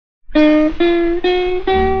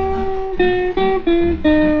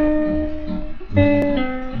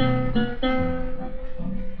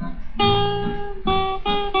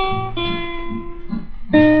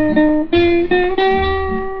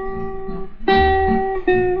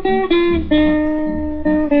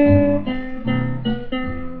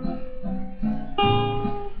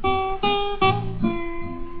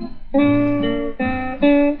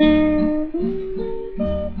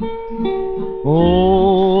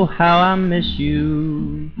how I miss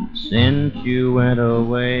you since you went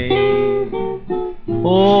away.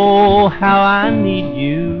 Oh, how I need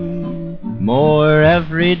you more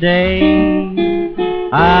every day.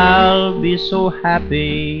 I'll be so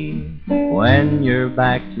happy when you're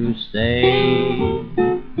back to stay.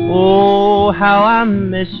 Oh, how I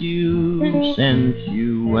miss you since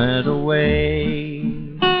you went away.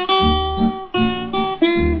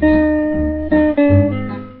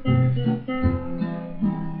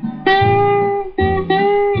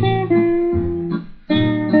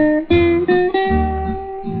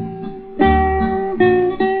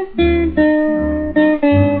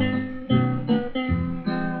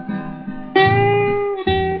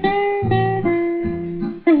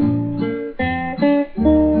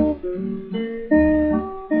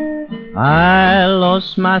 I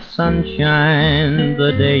lost my sunshine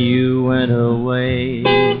the day you went away.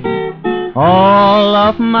 All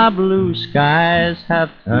of my blue skies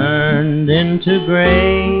have turned into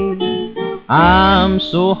gray. I'm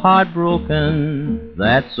so heartbroken,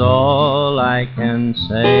 that's all I can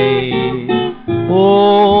say.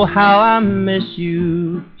 Oh, how I miss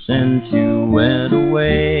you since you went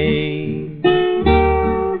away.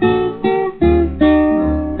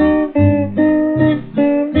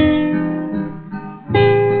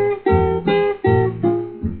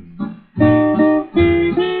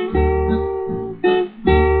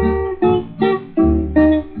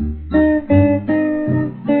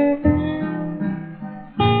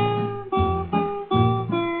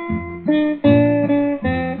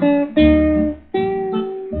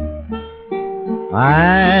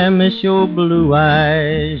 I miss your blue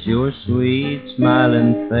eyes, your sweet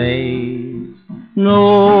smiling face.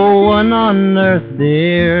 No one on earth,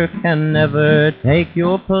 dear, can never take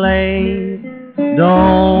your place.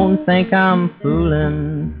 Don't think I'm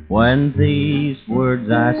fooling when these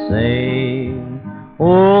words I say.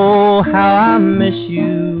 Oh, how I miss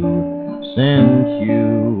you since you